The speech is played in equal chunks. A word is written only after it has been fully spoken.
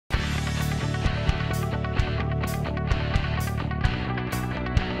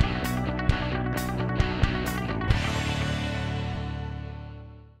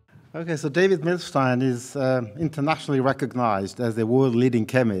Okay, so David Milstein is internationally recognized as the world-leading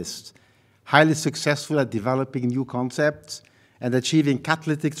chemist, highly successful at developing new concepts and achieving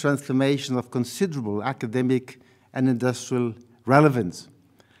catalytic transformation of considerable academic and industrial relevance.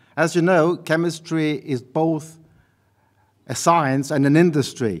 As you know, chemistry is both a science and an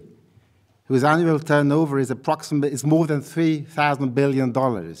industry whose annual turnover is more than $3,000 billion.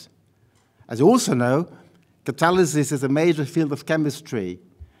 As you also know, catalysis is a major field of chemistry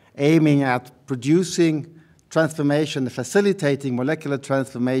aiming at producing transformation, facilitating molecular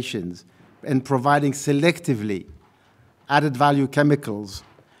transformations, and providing selectively added value chemicals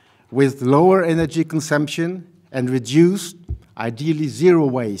with lower energy consumption and reduced, ideally zero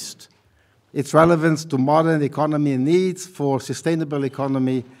waste. Its relevance to modern economy and needs for sustainable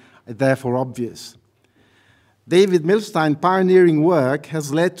economy are therefore obvious. David Milstein's pioneering work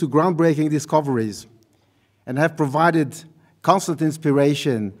has led to groundbreaking discoveries and have provided constant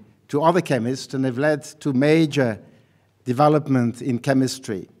inspiration to other chemists and have led to major development in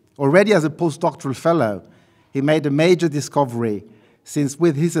chemistry. Already as a postdoctoral fellow, he made a major discovery since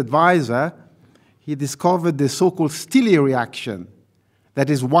with his advisor, he discovered the so-called Stille reaction that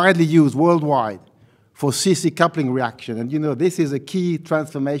is widely used worldwide for CC coupling reaction. And you know, this is a key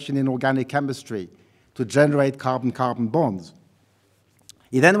transformation in organic chemistry to generate carbon-carbon bonds.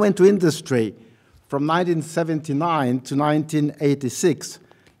 He then went to industry from 1979 to 1986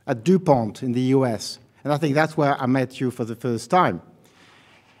 at DuPont in the US. And I think that's where I met you for the first time.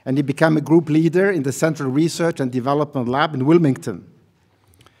 And he became a group leader in the Central Research and Development Lab in Wilmington.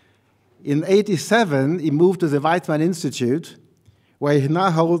 In '87, he moved to the Weizmann Institute, where he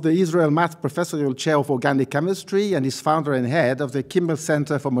now holds the Israel Math Professorial Chair of Organic Chemistry and is founder and head of the Kimmel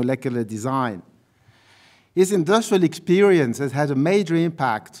Center for Molecular Design. His industrial experience has had a major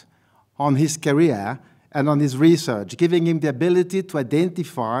impact on his career and on his research, giving him the ability to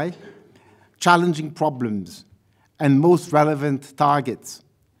identify challenging problems and most relevant targets.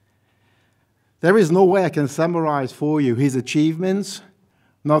 There is no way I can summarize for you his achievements,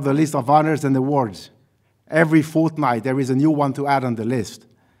 not the list of honors and awards. Every fortnight there is a new one to add on the list.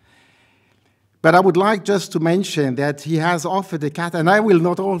 But I would like just to mention that he has offered and I will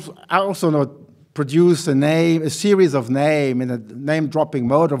not also not produce a series of names in a name-dropping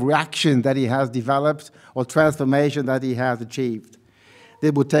mode of reaction that he has developed or transformation that he has achieved.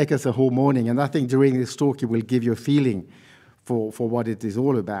 It would take us a whole morning, and I think during this talk he will give you a feeling for what it is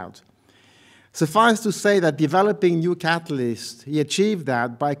all about. Suffice to say that developing new catalysts, he achieved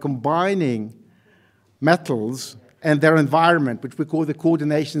that by combining metals and their environment, which we call the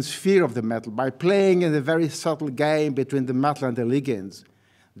coordination sphere of the metal, by playing in a very subtle game between the metal and the ligands,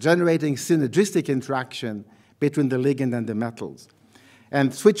 generating synergistic interaction between the ligand and the metals.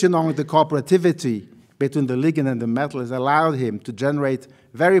 And switching on the cooperativity between the ligand and the metal has allowed him to generate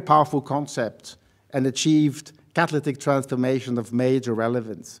very powerful concepts and achieved catalytic transformation of major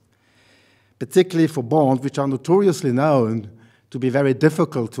relevance, particularly for bonds which are notoriously known to be very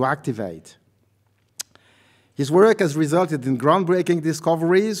difficult to activate. His work has resulted in groundbreaking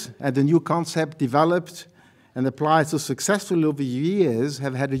discoveries, and the new concept developed and applied so successfully over years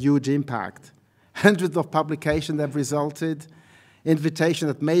have had a huge impact. Hundreds of publications have resulted. Invitation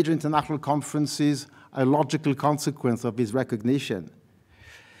at major international conferences, a logical consequence of his recognition.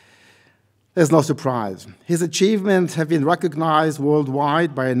 There's no surprise. His achievements have been recognized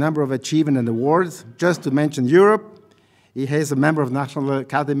worldwide by a number of achievement and awards. Just to mention Europe, he is a member of the National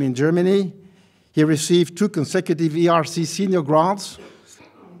Academy in Germany. He received 2 consecutive EurASc senior grants,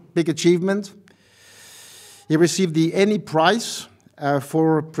 big achievement. He received the ENI Prize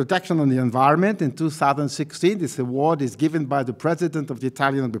for Protection on the Environment in 2016. This award is given by the President of the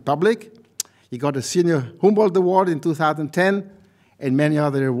Italian Republic. He got a Senior Humboldt Award in 2010 and many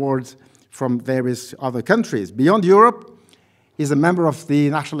other awards from various other countries. Beyond Europe, he's a member of the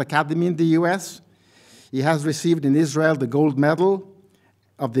National Academy in the US. He has received in Israel the Gold Medal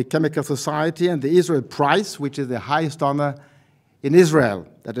of the Chemical Society and the Israel Prize, which is the highest honor in Israel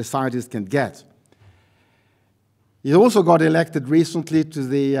that a scientist can get. He also got elected recently to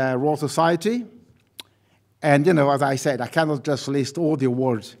the Royal Society. And, you know, as I said, I cannot just list all the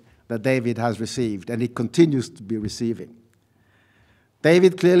awards that David has received, and he continues to be receiving.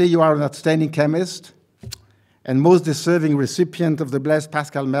 David, clearly you are an outstanding chemist and most deserving recipient of the Blaise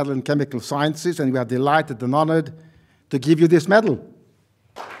Pascal Medal in Chemical Sciences, and we are delighted and honored to give you this medal.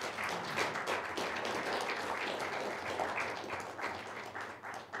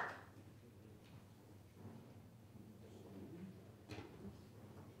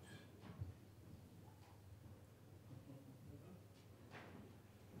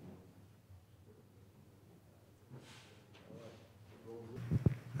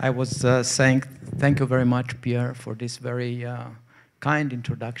 I was saying thank you very much, Pierre, for this very kind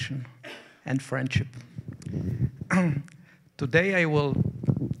introduction and friendship. Today I will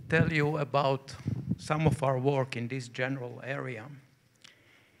tell you about some of our work in this general area.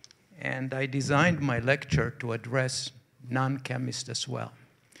 And I designed my lecture to address non-chemists as well.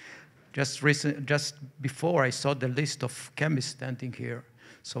 Just before I saw the list of chemists standing here,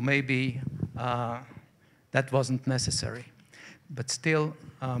 so maybe that wasn't necessary. But still,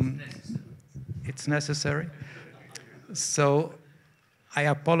 it's necessary. So I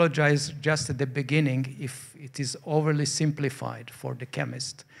apologize just at the beginning if it is overly simplified for the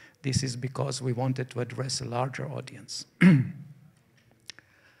chemist. This is because we wanted to address a larger audience.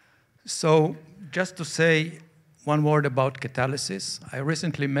 So just to say one word about catalysis. I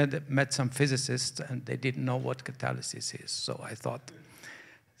recently met some physicists, and they didn't know what catalysis is, so I thought.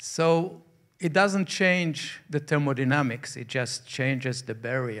 So it doesn't change the thermodynamics, it just changes the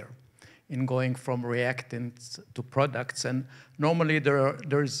barrier in going from reactants to products. And normally there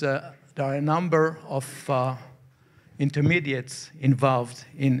are a number of intermediates involved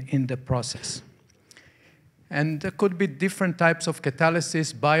in the process. And there could be different types of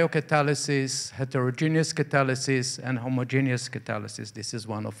catalysis: biocatalysis, heterogeneous catalysis, and homogeneous catalysis. This is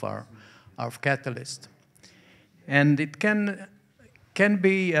one of our catalysts. And it can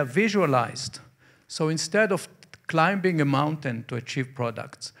be visualized. So instead of climbing a mountain to achieve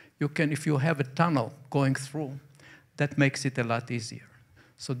products, you can, if you have a tunnel going through, that makes it a lot easier.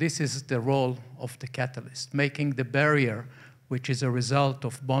 So this is the role of the catalyst, making the barrier, which is a result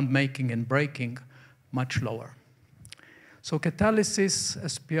of bond making and breaking, much lower. So catalysis,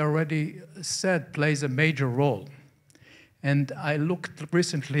 as Pierre already said, plays a major role. And I looked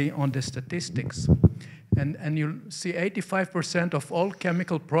recently on the statistics, and you'll see 85% of all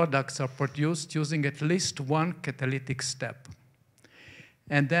chemical products are produced using at least one catalytic step.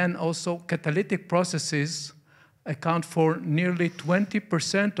 And then also catalytic processes account for nearly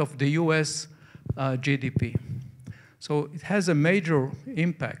 20% of the US GDP. So it has a major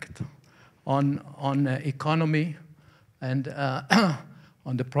impact on economy and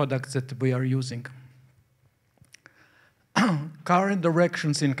on the products that we are using. Current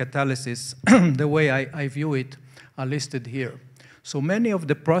directions in catalysis, the way I view it, are listed here. So many of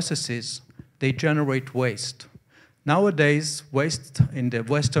the processes, they generate waste. Nowadays, waste in the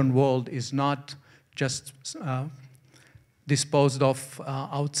Western world is not just disposed of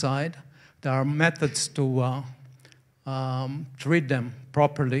outside. There are methods to treat them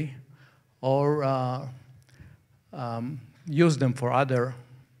properly, or use them for other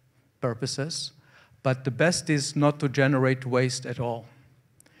purposes. But the best is not to generate waste at all.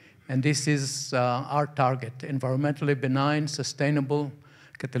 And this is our target: environmentally benign, sustainable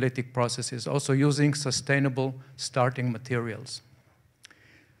catalytic processes, also using sustainable starting materials.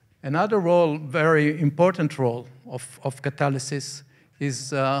 Another role, very important role of catalysis,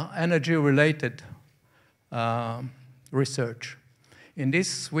 is energy-related research. In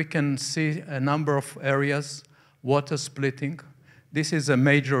this, we can see a number of areas: water splitting. This is a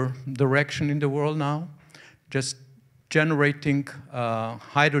major direction in the world now, just generating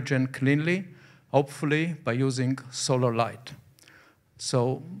hydrogen cleanly, hopefully by using solar light.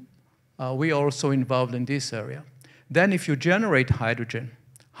 So we are also involved in this area. Then if you generate hydrogen,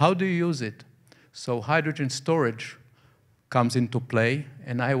 how do you use it? So hydrogen storage comes into play,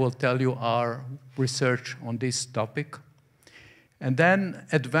 and I will tell you our research on this topic. And then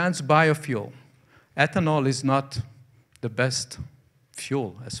advanced biofuel. Ethanol is not the best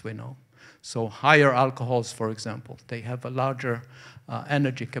fuel, as we know. So higher alcohols, for example, they have a larger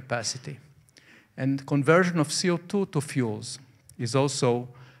energy capacity. And conversion of CO2 to fuels is also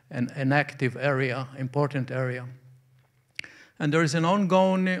an active area, important area. And there is an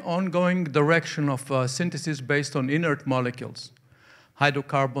ongoing direction of synthesis based on inert molecules,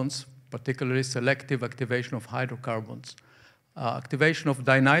 hydrocarbons, particularly selective activation of hydrocarbons, activation of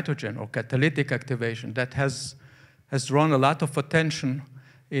dinitrogen, or catalytic activation, that has drawn a lot of attention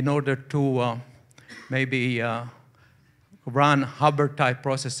in order to maybe run Haber-type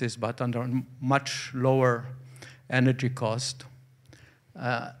processes, but under much lower energy cost.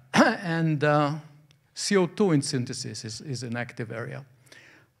 And CO2 in synthesis is an active area.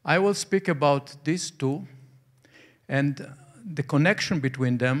 I will speak about these two, and the connection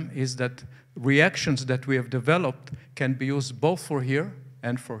between them is that reactions that we have developed can be used both for here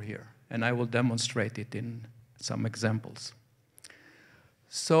and for here, and I will demonstrate it in some examples.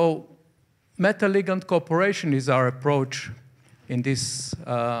 So metal-ligand cooperation is our approach in this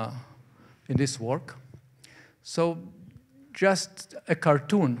work. So just a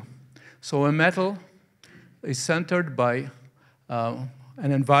cartoon. So a metal is centered by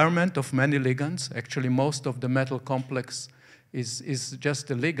an environment of many ligands. Actually, most of the metal complex is just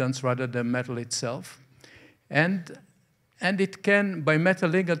the ligands rather than metal itself. And it can, by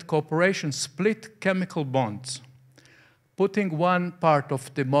metal-ligand cooperation, split chemical bonds, putting one part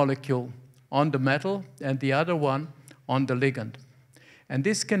of the molecule on the metal and the other one on the ligand. And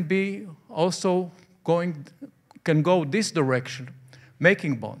this can be also can go this direction,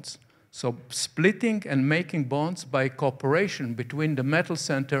 making bonds. So splitting and making bonds by cooperation between the metal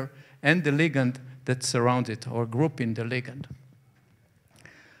center and the ligand that surrounds it, or group in the ligand.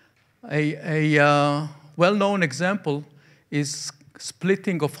 A well-known example is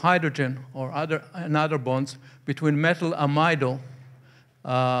splitting of hydrogen or other bonds between metal amido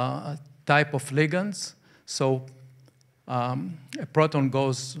type of ligands. So a proton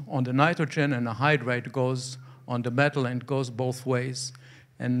goes on the nitrogen and a hydride goes on the metal and goes both ways.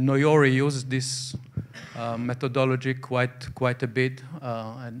 And Noyori used this methodology quite a bit,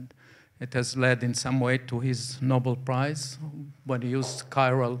 and it has led in some way to his Nobel Prize when he used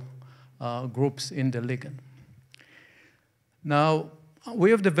chiral groups in the ligand. Now, we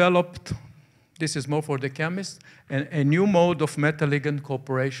have developed, this is more for the chemists, a new mode of metal-ligand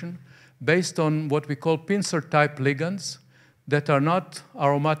cooperation based on what we call pincer-type ligands that are not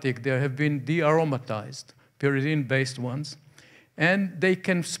aromatic. They have been de-aromatized, pyridine-based ones. And they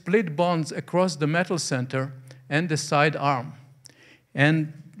can split bonds across the metal center and the side arm.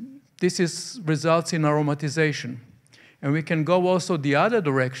 And this results in aromatization. And we can go also the other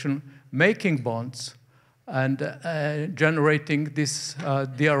direction, making bonds and generating this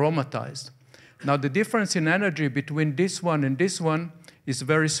de-aromatized. Now, the difference in energy between this one and this one is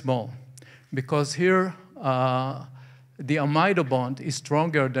very small, because here the amido bond is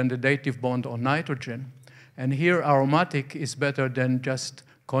stronger than the dative bond on nitrogen. And here, aromatic is better than just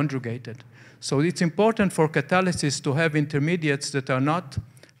conjugated. So it's important for catalysis to have intermediates that are not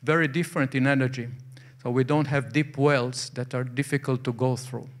very different in energy. So we don't have deep wells that are difficult to go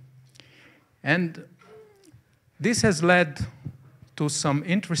through. And this has led to some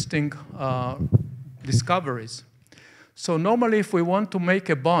interesting discoveries. So normally, if we want to make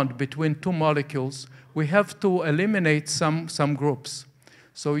a bond between two molecules, we have to eliminate some groups.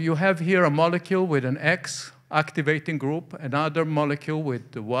 So you have here a molecule with an X activating group, another molecule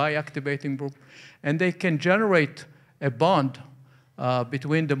with the Y activating group, and they can generate a bond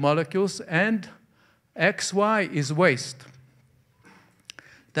between the molecules, and XY is waste.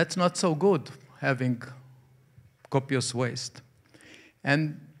 That's not so good, having copious waste.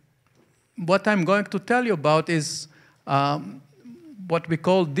 And what I'm going to tell you about is what we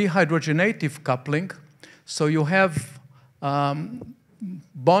call dehydrogenative coupling. So you have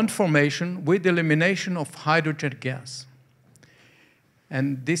bond formation with elimination of hydrogen gas.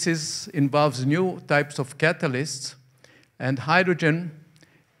 And this involves new types of catalysts, and hydrogen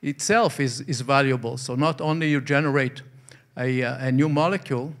itself is valuable. So not only you generate a new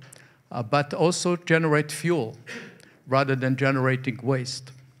molecule, but also generate fuel rather than generating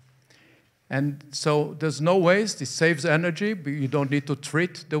waste. And so there's no waste, it saves energy, but you don't need to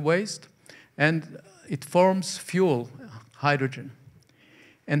treat the waste, and it forms fuel, hydrogen.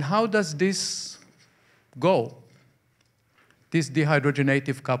 And how does this go, this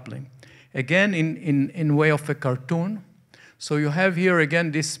dehydrogenative coupling? Again, in way of a cartoon. So you have here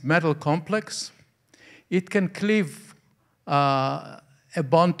again this metal complex. It can cleave a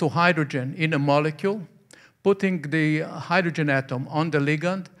bond to hydrogen in a molecule, putting the hydrogen atom on the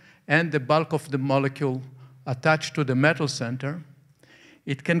ligand and the bulk of the molecule attached to the metal center.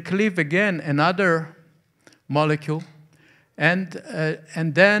 It can cleave again another molecule, and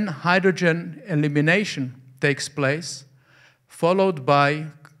then hydrogen elimination takes place, followed by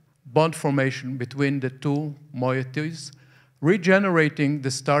bond formation between the two moieties, regenerating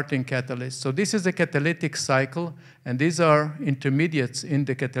the starting catalyst. So this is a catalytic cycle, and these are intermediates in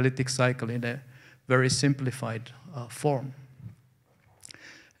the catalytic cycle in a very simplified form.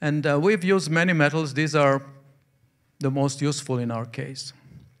 And we've used many metals. These are the most useful in our case.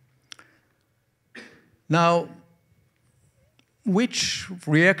 Now, which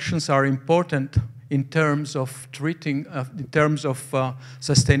reactions are important in terms of treating, in terms of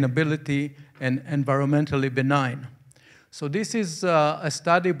sustainability and environmentally benign? So this is a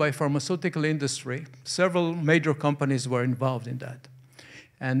study by pharmaceutical industry. Several major companies were involved in that.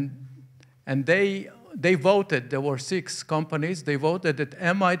 And they voted, there were 6 companies, they voted that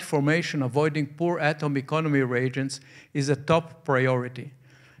amide formation avoiding poor atom economy reagents is a top priority.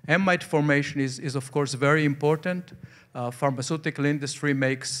 Amide formation is of course very important. Pharmaceutical industry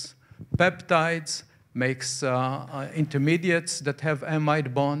makes peptides, makes intermediates that have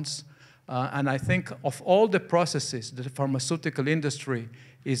amide bonds. And I think of all the processes that the pharmaceutical industry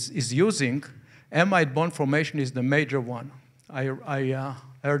is using, amide bond formation is the major one. I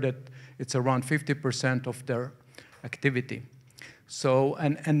heard that it's around 50% of their activity. So,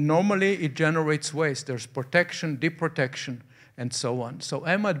 and normally it generates waste. There's protection, deprotection, and so on. So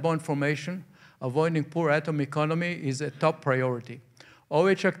amide bond formation, avoiding poor atom economy, is a top priority.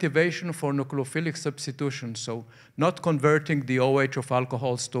 OH activation for nucleophilic substitution, so not converting the OH of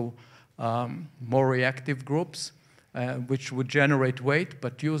alcohols to more reactive groups, which would generate weight,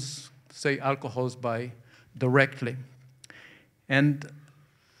 but use, say, alcohols directly. And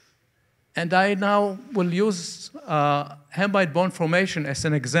I now will use amide bond formation as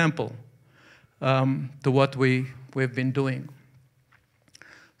an example to what we've been doing.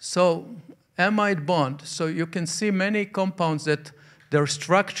 So amide bond, so you can see many compounds that they're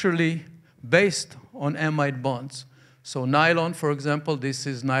structurally based on amide bonds. So nylon, for example, this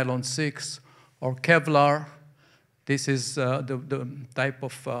is nylon 6, or Kevlar. This is the type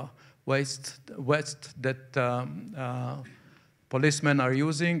of waste that policemen are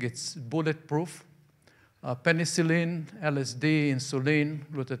using. It's bulletproof. Penicillin, LSD, insulin,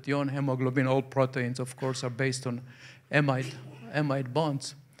 glutathione, hemoglobin, all proteins, of course, are based on amide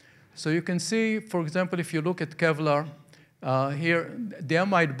bonds. So you can see, for example, if you look at Kevlar, here, the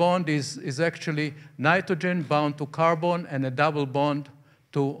amide bond is actually nitrogen bound to carbon and a double bond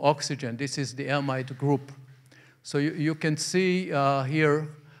to oxygen. This is the amide group. So you can see here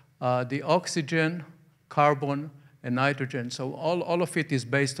the oxygen, carbon, and nitrogen. So all of it is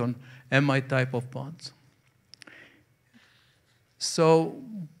based on amide type of bonds. So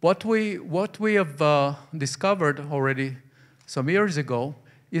what we have discovered already some years ago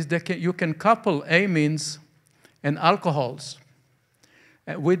is that you can couple amines and alcohols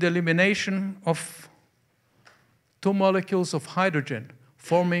with elimination of 2 molecules of hydrogen,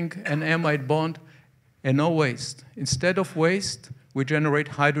 forming an amide bond and no waste. Instead of waste, we generate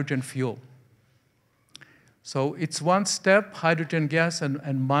hydrogen fuel. So it's one step, hydrogen gas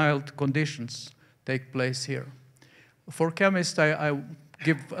and mild conditions take place here. For chemists, I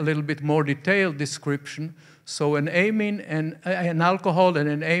give a little bit more detailed description. So an amine and an alcohol and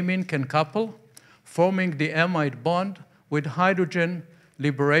an amine can couple, forming the amide bond with hydrogen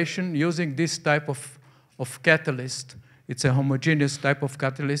liberation using this type of catalyst. It's a homogeneous type of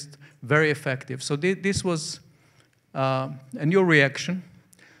catalyst, very effective. So this was a new reaction.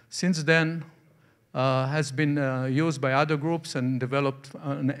 Since then, has been used by other groups and developed,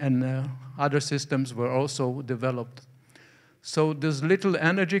 and other systems were also developed. So there's little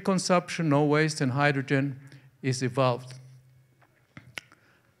energy consumption, no waste, and hydrogen is evolved.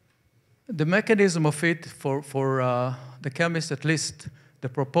 The mechanism of it for the chemist, at least the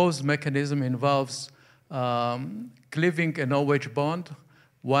proposed mechanism, involves cleaving an OH bond.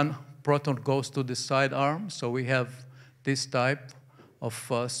 One proton goes to the side arm, so we have this type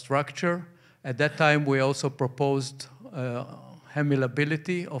of structure. At that time, we also proposed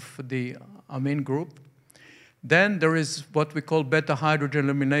hemilability of the amine group. Then there is what we call beta hydrogen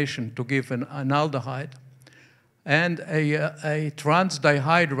elimination to give an aldehyde, and a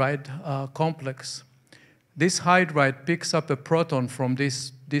trans-dihydride complex. This hydride picks up a proton from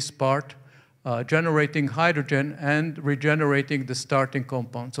this part, generating hydrogen and regenerating the starting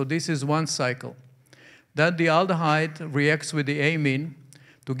compound. So this is one cycle. Then the aldehyde reacts with the amine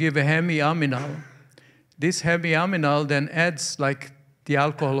to give a hemiaminal. This hemiaminal then adds, like the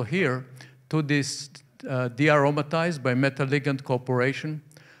alcohol here, to this dearomatized by metal-ligand cooperation,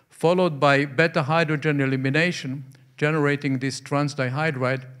 followed by beta-hydrogen elimination, generating this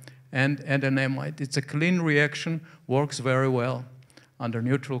trans-dihydride and an amide. It's a clean reaction, works very well under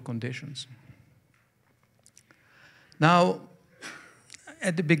neutral conditions. Now,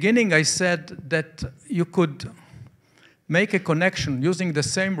 at the beginning, I said that you could make a connection using the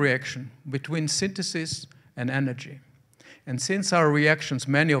same reaction between synthesis and energy. And since our reactions,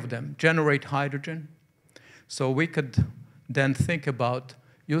 many of them, generate hydrogen, so we could then think about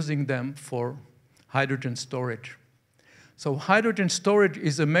using them for hydrogen storage. So hydrogen storage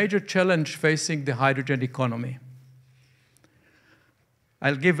is a major challenge facing the hydrogen economy.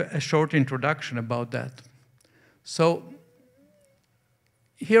 I'll give a short introduction about that. So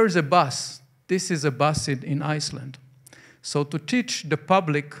here's a bus. This is a bus in Iceland. So to teach the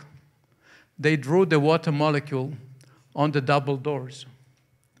public, they drew the water molecule on the double doors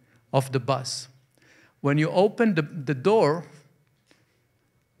of the bus. When you open the door,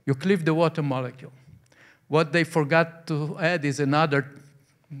 you cleave the water molecule. What they forgot to add is another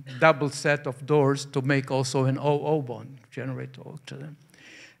double set of doors to make also an OO bond, generate oxygen.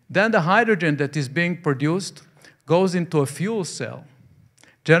 Then the hydrogen that is being produced goes into a fuel cell.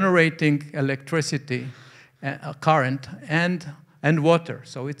 generating electricity, current, and water,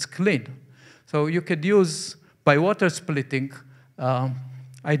 so it's clean. So you could use, by water splitting,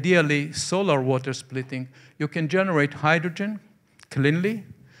 ideally solar water splitting, you can generate hydrogen cleanly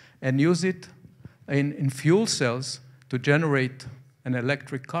and use it in fuel cells to generate an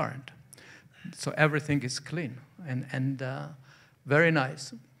electric current. So everything is clean and very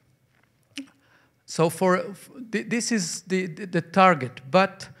nice. So this is the target,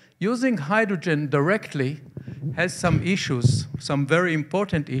 but using hydrogen directly has some issues, some very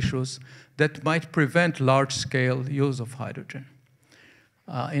important issues that might prevent large-scale use of hydrogen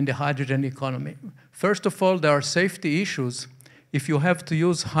in the hydrogen economy. First of all, there are safety issues if you have to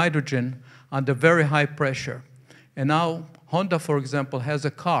use hydrogen under very high pressure. And now Honda, for example, has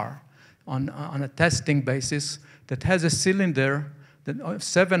a car on a testing basis that has a cylinder that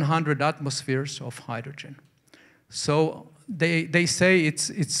 700 atmospheres of hydrogen. So they say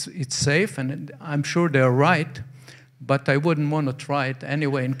it's safe, and I'm sure they're right, but I wouldn't want to try it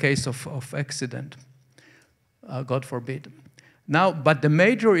anyway in case of accident, God forbid. Now, but the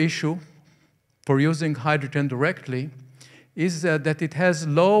major issue for using hydrogen directly is that it has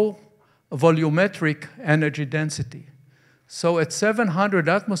low volumetric energy density. So at 700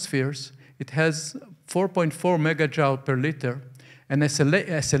 atmospheres, it has 4.4 megajoule per liter, and as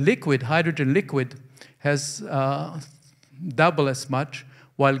a liquid, hydrogen liquid, has double as much,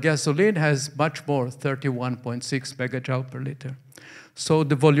 while gasoline has much more, 31.6 megajoule per liter. So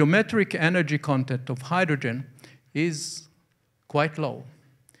the volumetric energy content of hydrogen is quite low.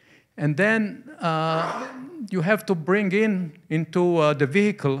 And then you have to bring into the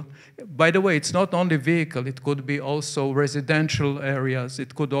vehicle. By the way, it's not only vehicle, it could be also residential areas,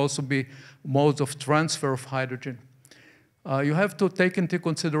 it could also be modes of transfer of hydrogen. You have to take into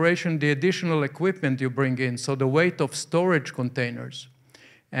consideration the additional equipment you bring in, so the weight of storage containers,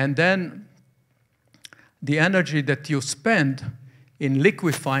 and then the energy that you spend in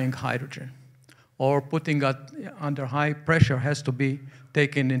liquefying hydrogen or putting it under high pressure has to be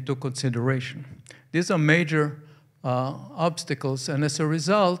taken into consideration. These are major obstacles, and as a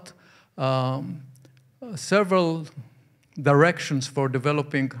result, several directions for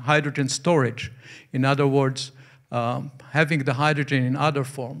developing hydrogen storage, in other words, having the hydrogen in other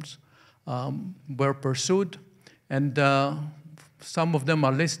forms, were pursued, and some of them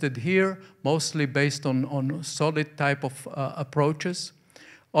are listed here, mostly based on solid type of approaches.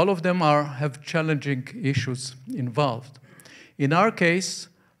 All of them have challenging issues involved. In our case,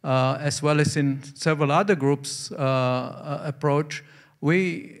 as well as in several other groups' approach,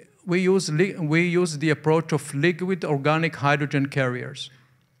 we use the approach of liquid organic hydrogen carriers.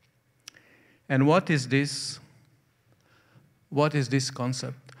 And what is this? What is this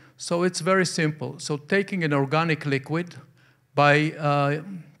concept? So it's very simple. So taking an organic liquid, by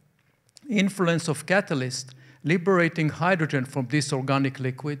influence of catalyst, liberating hydrogen from this organic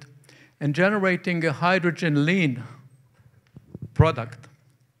liquid and generating a hydrogen lean product.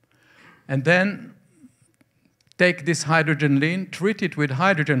 And then take this hydrogen lean, treat it with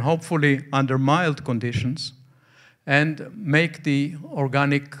hydrogen, hopefully under mild conditions, and make the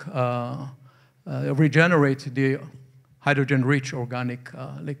organic, regenerate the hydrogen-rich organic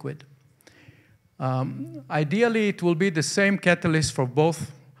liquid. Ideally, it will be the same catalyst for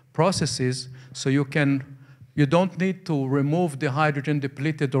both processes, so you don't need to remove the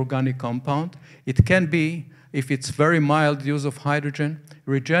hydrogen-depleted organic compound. It can be, if it's very mild use of hydrogen,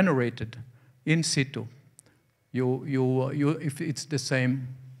 regenerated in situ. If it's the same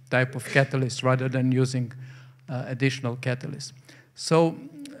type of catalyst rather than using additional catalyst. So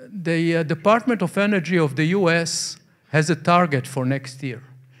the Department of Energy of the US has a target for next year,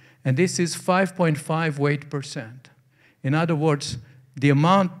 and this is 5.5 weight%. In other words, the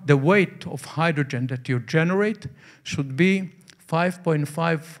weight of hydrogen that you generate should be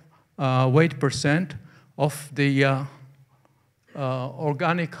 5.5 weight% of the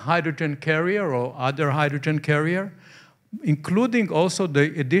organic hydrogen carrier or other hydrogen carrier, including also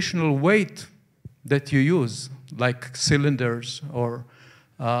the additional weight that you use, like cylinders or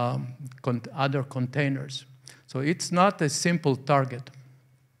other containers. So it's not a simple target.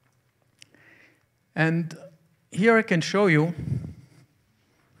 And here I can show you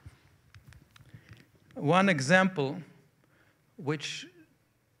one example which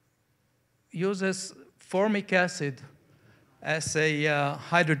uses formic acid as a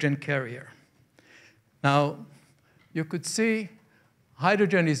hydrogen carrier. Now, you could see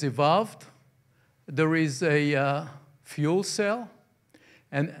hydrogen is evolved. There is a fuel cell,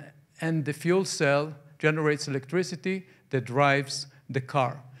 and the fuel cell generates electricity that drives the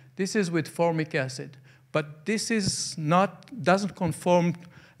car. This is with formic acid, but this is doesn't conform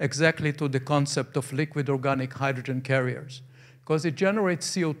exactly to the concept of liquid organic hydrogen carriers, because it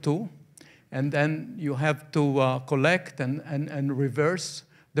generates CO2, and then you have to collect and reverse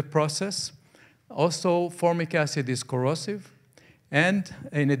the process. Also, formic acid is corrosive, and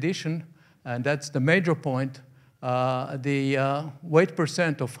in addition, and that's the major point, the weight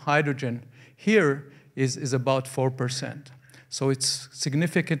percent of hydrogen here is about 4%. So it's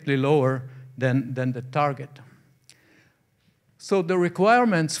significantly lower than the target. So the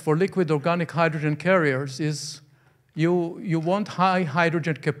requirements for liquid organic hydrogen carriers is you want high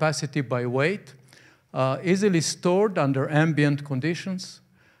hydrogen capacity by weight, easily stored under ambient conditions.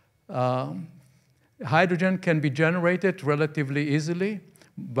 Hydrogen can be generated relatively easily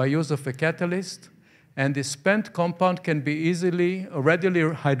by use of a catalyst, and the spent compound can be readily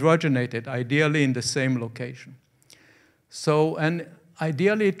hydrogenated, ideally in the same location. So, and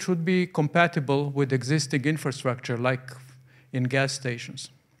ideally it should be compatible with existing infrastructure, like in gas stations.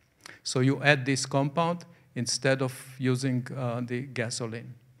 So you add this compound instead of using the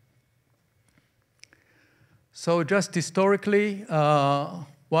gasoline. So just historically,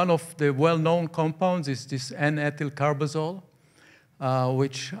 one of the well-known compounds is this N-ethylcarbazole,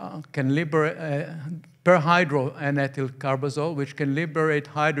 which can liberate, per-hydro N-ethylcarbazole, which can liberate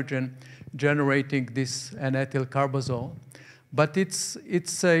hydrogen generating this N-ethylcarbazole. But it's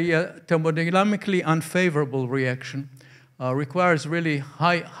a thermodynamically unfavorable reaction, requires really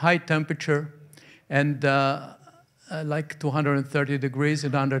high temperature and like 230 degrees,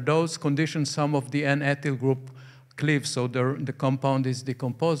 and under those conditions, some of the N-ethyl group cleaves, so the compound is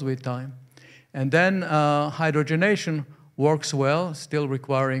decomposed with time. And then hydrogenation works well, still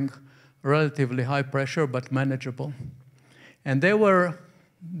requiring relatively high pressure, but manageable. And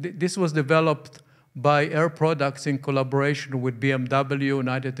this was developed by Air Products in collaboration with BMW,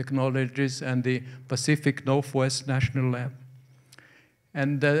 United Technologies, and the Pacific Northwest National Lab.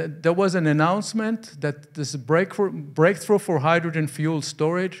 And there was an announcement that this breakthrough for hydrogen fuel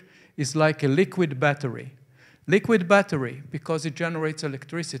storage is like a liquid battery. Liquid battery because it generates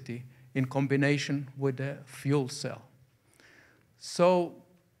electricity in combination with a fuel cell. So,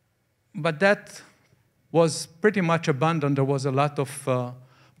 but that was pretty much abandoned. There was a lot of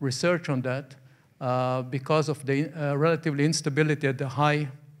research on that because of the relatively instability at the high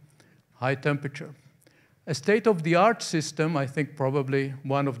temperature. A state-of-the-art system, I think probably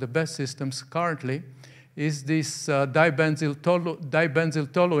one of the best systems currently, is this dibenzyl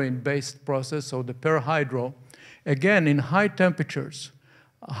toluene-based process, so the per-hydro. Again, in high temperatures,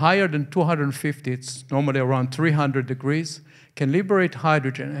 higher than 250, it's normally around 300 degrees, can liberate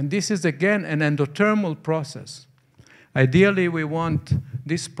hydrogen. And this is, again, an endothermal process. Ideally, we want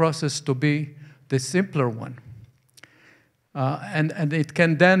this process to be the simpler one. And it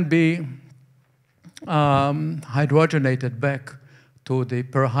can then be hydrogenated back to the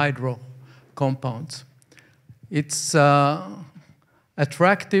per-hydro compounds. It's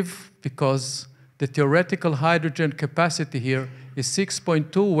attractive because the theoretical hydrogen capacity here is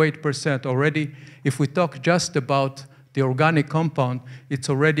 6.2 weight percent already. If we talk just about the organic compound, it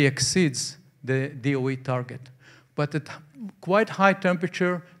already exceeds the DOE target. But at quite high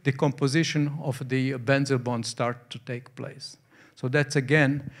temperature, the composition of the benzyl bonds start to take place. So that's,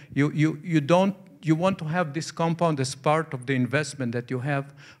 again, you want to have this compound as part of the investment that you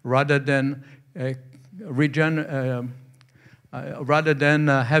have rather than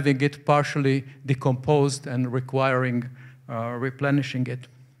having it partially decomposed and requiring replenishing it.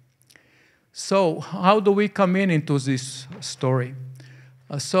 So how do we come into this story?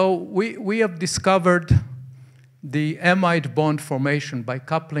 So we have discovered the amide bond formation by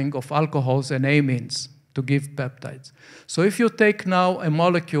coupling of alcohols and amines to give peptides. So if you take now a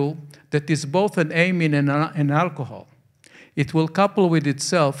molecule that is both an amine and an alcohol, it will couple with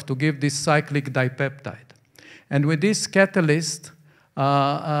itself to give this cyclic dipeptide. And with this catalyst,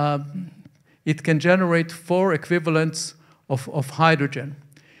 it can generate 4 equivalents of hydrogen.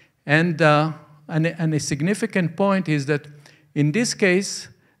 And a significant point is that in this case,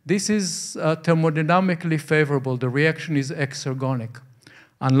 this is thermodynamically favorable. The reaction is exergonic,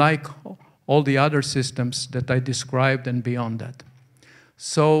 unlike all the other systems that I described and beyond that.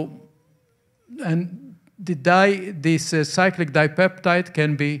 So, and this cyclic dipeptide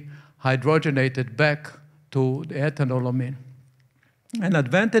can be hydrogenated back to the ethanolamine. And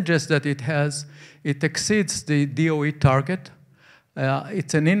advantages that it has, it exceeds the DOE target.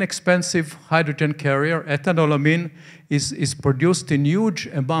 It's an inexpensive hydrogen carrier. Ethanolamine is produced in huge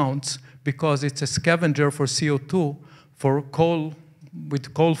amounts because it's a scavenger for CO2 for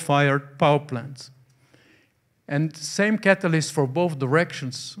with coal-fired power plants. And same catalyst for both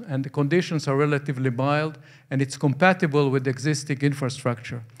directions, and the conditions are relatively mild, and it's compatible with existing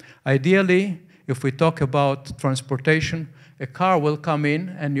infrastructure. Ideally, if we talk about transportation, a car will come in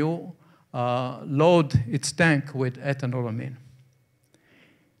and you load its tank with ethanolamine.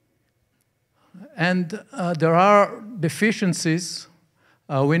 And there are deficiencies.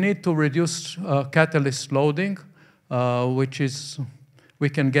 We need to reduce catalyst loading, which is, we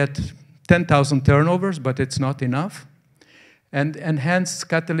can get 10,000 turnovers, but it's not enough. And enhance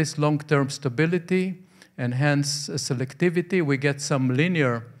catalyst long-term stability, enhance selectivity. We get some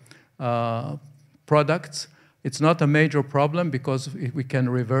linear products. It's not a major problem because we can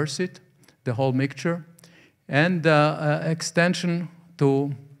reverse it, the whole mixture. And extension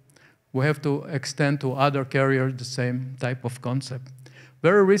to, we have to extend to other carriers the same type of concept.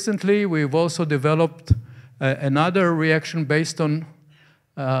 Very recently, we've also developed another reaction based on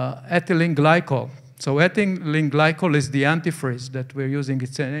ethylene glycol. So ethylene glycol is the antifreeze that we're using.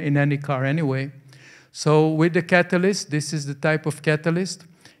 It's in any car anyway. So with the catalyst, this is the type of catalyst.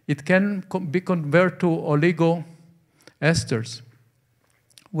 It can be converted to oligoesters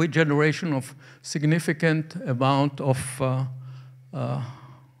with generation of significant amount of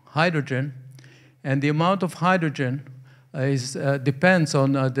hydrogen. And the amount of hydrogen depends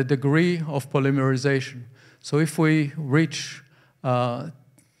on the degree of polymerization. So if we reach 10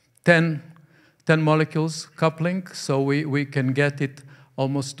 molecules coupling, so we can get it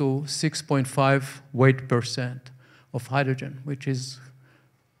almost to 6.5 weight% of hydrogen, which is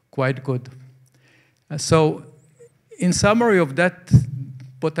quite good. So in summary of that,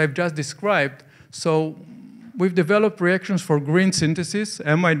 what I've just described, so we've developed reactions for green synthesis.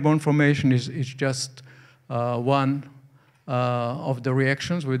 Amide bond formation is just one of the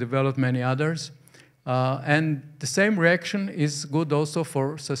reactions. We developed many others. And the same reaction is good also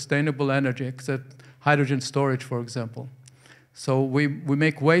for sustainable energy, except hydrogen storage, for example. So we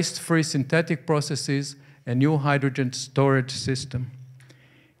make waste-free synthetic processes, a new hydrogen storage system.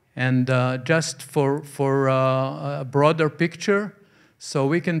 And just for a broader picture, so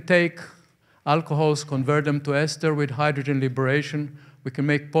we can take alcohols, convert them to ester with hydrogen liberation. We can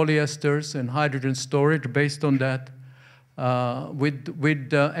make polyesters and hydrogen storage based on that.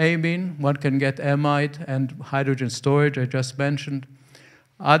 With amine, one can get amide and hydrogen storage, I just mentioned.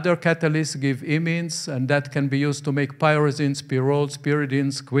 Other catalysts give imines, and that can be used to make pyrazines, pyrols,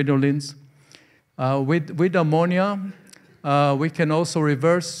 pyridines, quinolines. With ammonia, we can also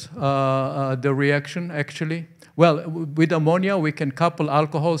reverse the reaction, actually. Well, with ammonia, we can couple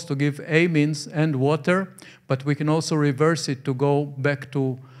alcohols to give amines and water, but we can also reverse it to go back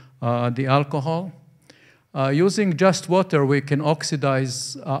to the alcohol. Using just water, we can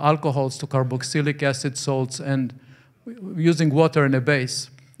oxidize alcohols to carboxylic acid salts, and using water and a base,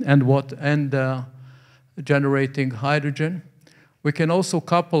 and generating hydrogen. We can also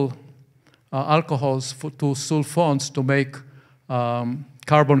couple alcohols to sulfones to make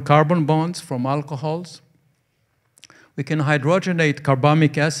carbon-carbon bonds from alcohols. We can hydrogenate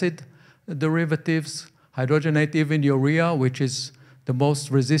carbamic acid derivatives, hydrogenate even urea, which is the most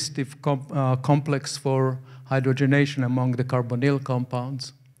resistive complex for hydrogenation among the carbonyl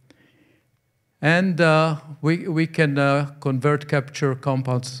compounds. And we can capture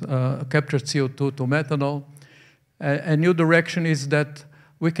compounds, capture CO2 to methanol. A new direction is that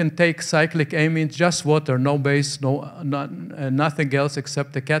we can take cyclic amines, just water, no base, nothing else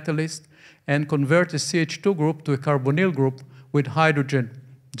except the catalyst, and convert a CH2 group to a carbonyl group with hydrogen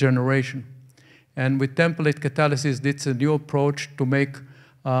generation. And with template catalysis, it's a new approach to make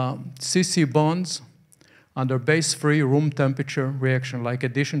CC bonds under base-free room temperature reaction, like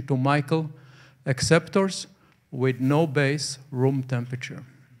addition to Michael acceptors with no base room temperature.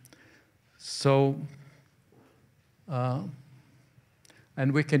 So,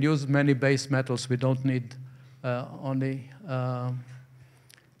 and we can use many base metals. We don't need only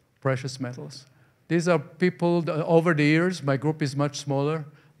precious metals. These are people, over the years, my group is much smaller,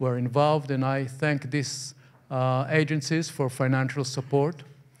 were involved, and I thank these agencies for financial support.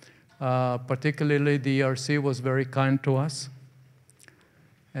 Particularly the ERC was very kind to us.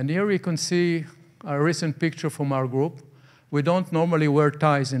 And here you can see a recent picture from our group. We don't normally wear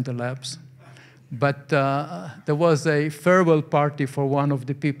ties in the labs, but there was a farewell party for one of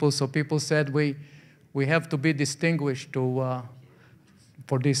the people, so people said we have to be distinguished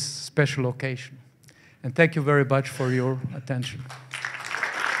for this special occasion. And thank you very much for your attention.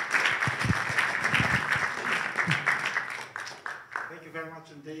 Thank you very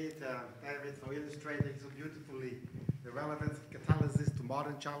much indeed, David, for illustrating so beautifully the relevance of catalysis to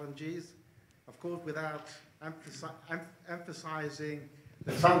modern challenges. Of course, without emphasizing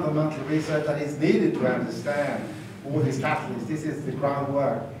the fundamental research that is needed to understand all these catalysts. This is the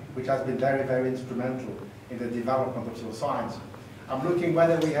groundwork which has been very, very instrumental in the development of your science. I'm looking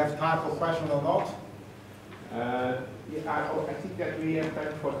whether we have time for questions or not. Yeah, I think that we have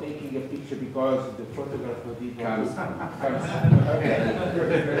time for taking a picture because the photographer did comes. Okay.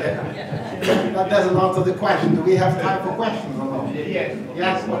 That doesn't answer the question. Do we have time for questions or not? Yes.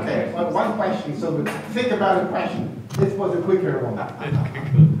 Yes, okay. Well, one question, so think about a question. This was a quicker one.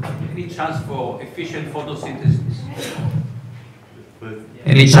 Any chance for efficient photosynthesis?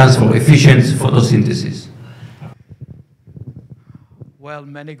 Any chance for efficient photosynthesis? Well,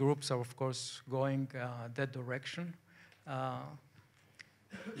 many groups are, of course, going that direction.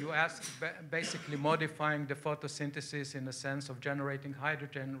 You ask basically modifying the photosynthesis in the sense of generating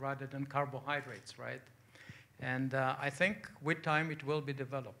hydrogen rather than carbohydrates, right? And I think with time it will be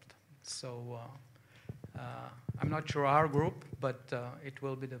developed. So I'm not sure our group, but it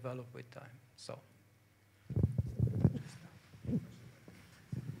will be developed with time. So.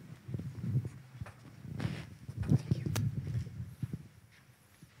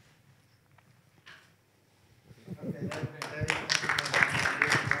 Okay.